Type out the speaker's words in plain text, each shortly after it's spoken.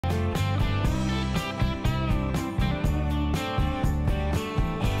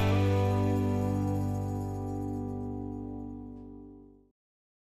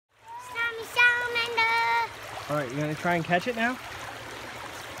All right, you gonna try and catch it now?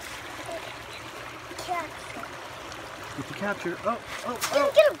 Catch. Get the capture. Oh. Get him,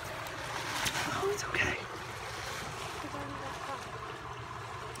 get him. Oh, it's okay.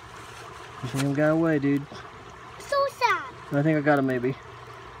 You think I got away, dude? So sad. I think I got him, maybe.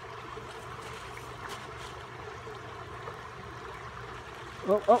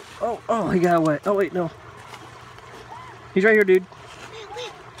 Oh, he got away. Oh, wait, no. He's right here, dude.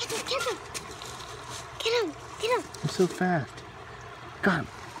 Wait, get him. Get him. He's so fast. Got him.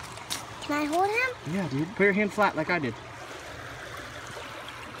 Can I hold him? Yeah, dude. Put your hand flat like I did.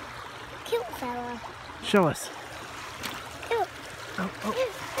 Cute fella. Show us. Cute.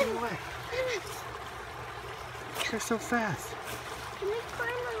 Get away. They're so fast. Can we climb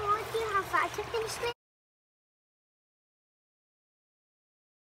the wall? Do you have fast you can swim?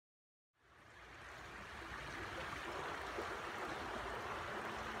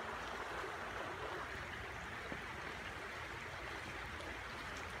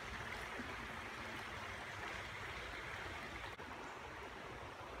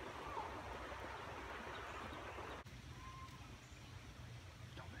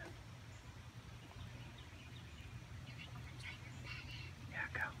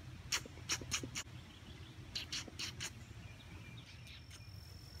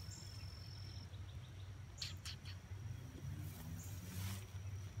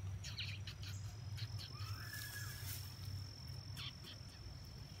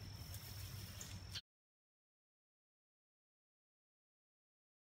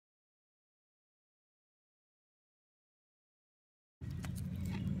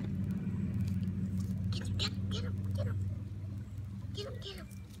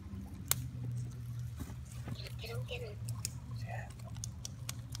 Get him. Yeah.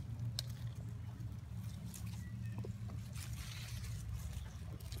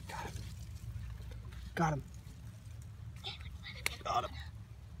 Got him.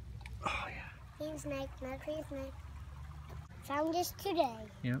 Oh, yeah. Queensnake, not Queensnake. Found this today.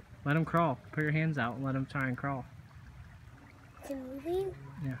 Yep. Let him crawl. Put your hands out and let him try and crawl. Is it moving?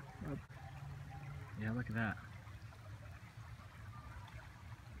 Yeah. Up. Yeah, look at that.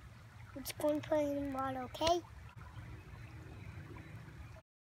 Let's go and put it in the water, okay?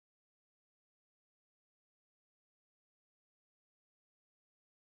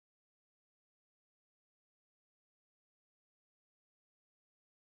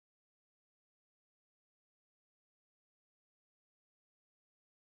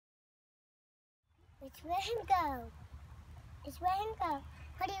 Let's let him go. Let's let him go.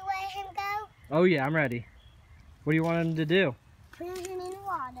 How do you let him go? Oh, yeah, I'm ready. What do you want him to do? Put him in the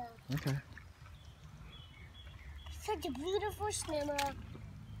water. Okay. Such a beautiful swimmer.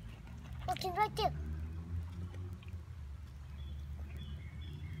 Look, he's right there.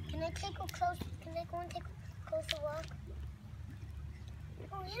 Can I take a close? Can I go and take a closer look?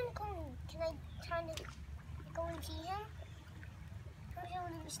 Oh, him going. Can I turn to go and see him? How's your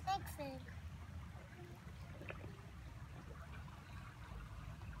little snake fin?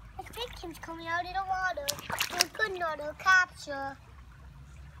 I think him's coming out of the water. He'll good another capture.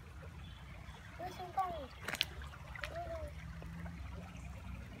 Where's him going?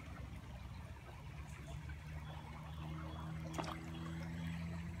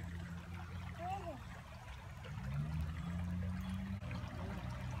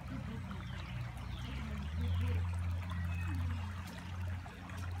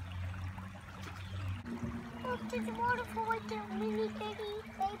 Look, there's a waterfall right there. Mini baby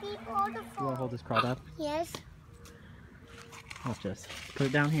waterfall. You want to hold this crawled up? Yes. Watch this. Put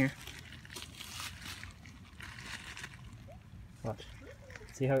it down here. Watch.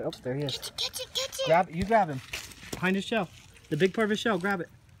 See how? Oh, there he is. Catch it. Grab it. You grab him. Behind his shell. The big part of his shell. Grab it.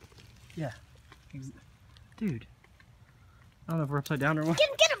 Yeah. Dude. I don't know if we're upside down or what. Get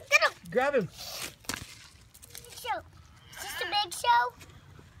him. Grab him. Big show. Is this the big show?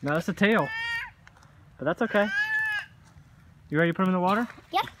 No, that's the tail. But that's okay. You ready to put him in the water?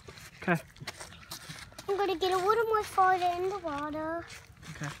 Yep. Okay. I'm going to get a little more farther in the water.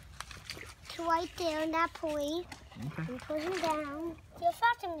 Okay. To right there in that point. Okay. And put him down. See how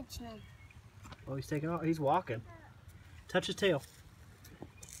fast I'm going to swim. Oh, he's taking off. He's walking. Touch his tail.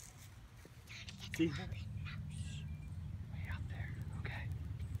 See? Way out there. Okay.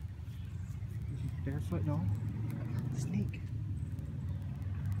 Barefoot? No. Sneak.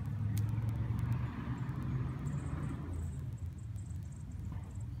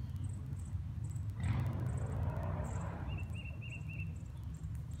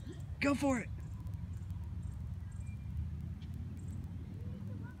 Go for it.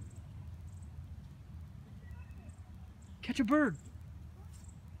 Catch a bird.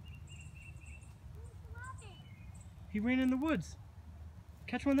 He ran in the woods.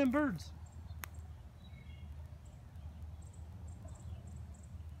 Catch one of them birds.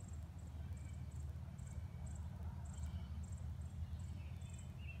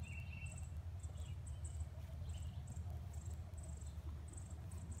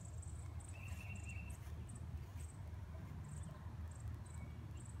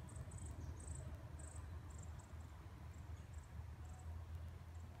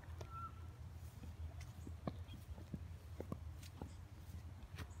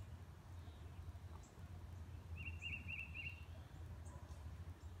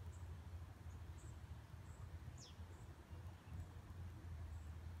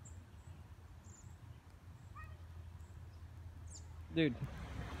 Dude,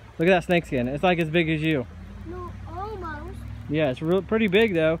 look at that snake skin. It's like as big as you. No, almost. Yeah, it's pretty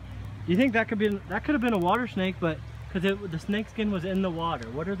big though. You think that could have been a water snake, but because the snake skin was in the water.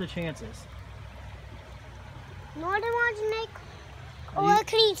 What are the chances? Northern water snake or a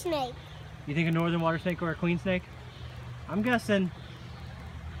queen snake? You think a northern water snake or a queen snake? I'm guessing.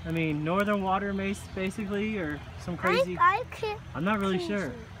 I mean, northern water mace basically, or some crazy. I'm not really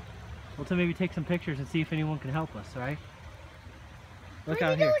sure. We'll maybe take some pictures and see if anyone can help us, right? Look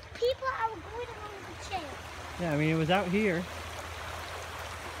out here. Those people are going along the chain. Yeah, I mean, it was out here.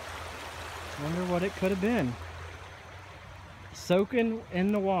 Wonder what it could have been. Soaking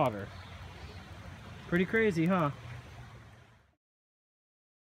in the water. Pretty crazy, huh?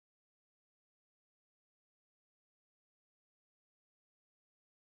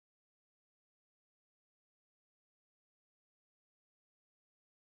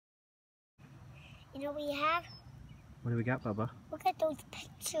 You know what we have? What do we got, Bubba? Look at those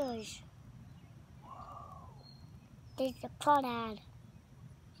pictures. Whoa. There's a crawdad.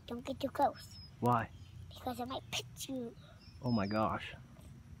 Don't get too close. Why? Because it might pinch you. Oh my gosh.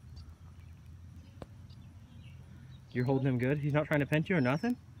 You're holding him good? He's not trying to pinch you or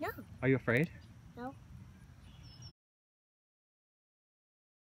nothing? No. Are you afraid? No.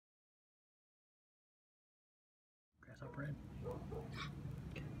 Grasshopper in.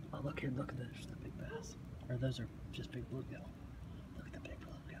 Oh, look here, look at this, the big bass. Or those are just big bluegill. Look at the big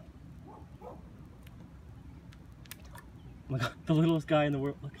bluegill. Look, the littlest guy in the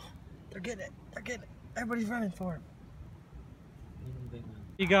world. Look, they're getting it, they're getting it. Everybody's running for him. What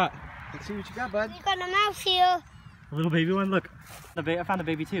you got? Let's see what you got, bud. We got a mouse here. A little baby one, look. I found a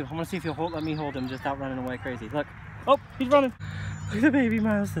baby too. I want to see if he'll let me hold him just out running away crazy. Look. Oh, he's running. Look at the baby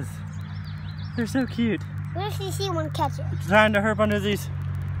mouses. They're so cute. Where does he see one catch it? Trying to herp under these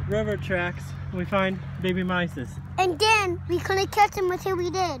river tracks. We find baby mices. And then we couldn't catch him until we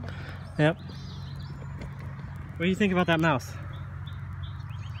did. Yep. What do you think about that mouse?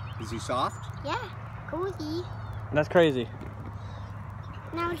 Is he soft? Yeah, cozy. That's crazy.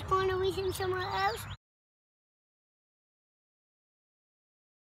 Now it's going to reach him somewhere else.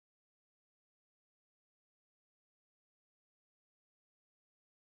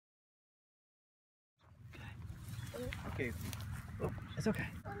 Okay. Oh, it's okay.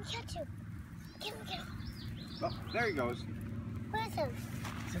 Let me catch him. Get him, get him. Oh, there he goes. Where is him?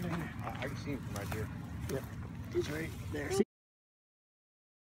 It's under here. I can see him from right here. Yep. He's right there. See?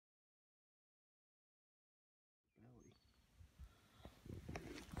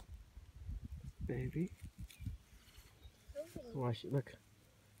 Baby. Watch it. Look.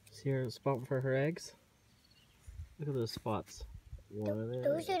 See her spot for her eggs? Look at those spots. One of them.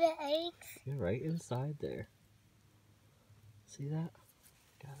 Those are the eggs. Yeah, right inside there. See that?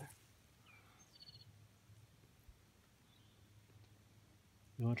 Got her.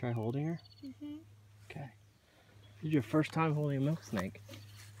 You want to try holding her? Mm-hmm. Okay. This is your first time holding a milk snake.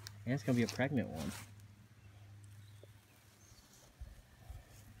 And it's going to be a pregnant one.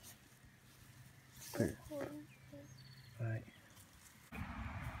 Clear. Alright.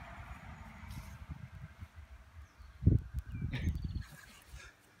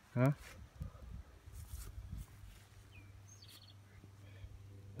 Huh?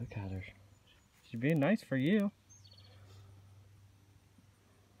 Look at her. She's being nice for you.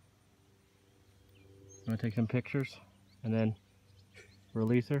 You want to take some pictures and then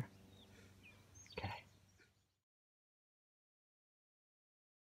release her?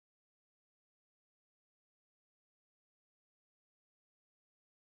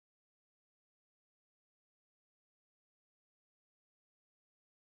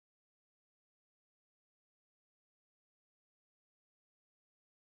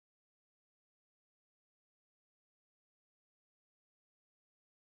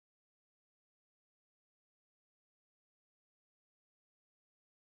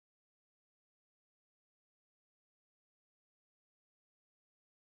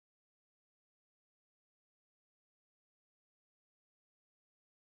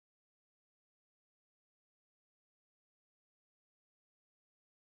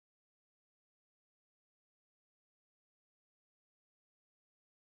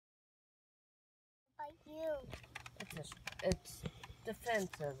 It's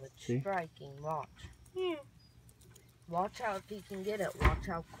defensive. It's See? striking. Watch. Yeah. Watch how if he can get it. Watch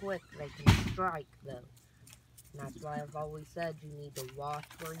how quick they can strike, though. And that's why I've always said you need to watch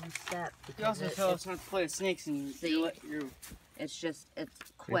where you step. You also tell us not to play with snakes and it's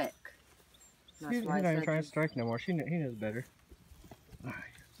quick. That's He's why I not even said trying to strike no more. He knows better. You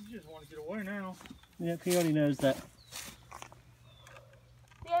just want to get away now. Yep, he already knows that.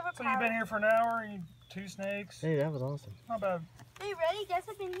 So you've been here for an hour and you 2 snakes. Hey, that was awesome. Not bad. Are you ready? Guess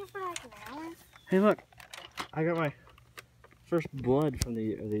I've been here for like an hour. Hey, look. I got my first blood from the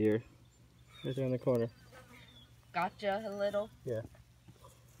year. Right there in the corner. Gotcha a little. Yeah.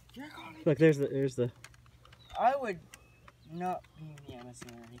 Look, there's the. I would not be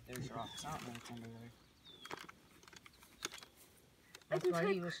missing underneath those rocks. I don't know what's under there. That's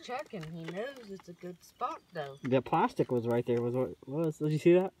why he was checking. He knows it's a good spot, though. The plastic was right there. Was what it was? Did you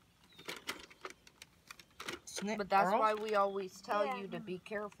see that? But that's why we always tell you to be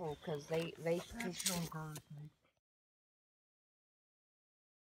careful, because they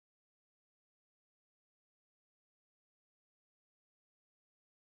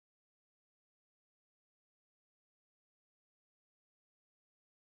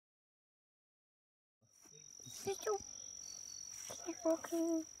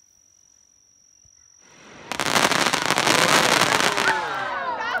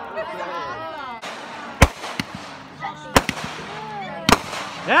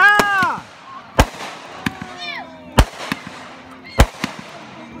Yeah!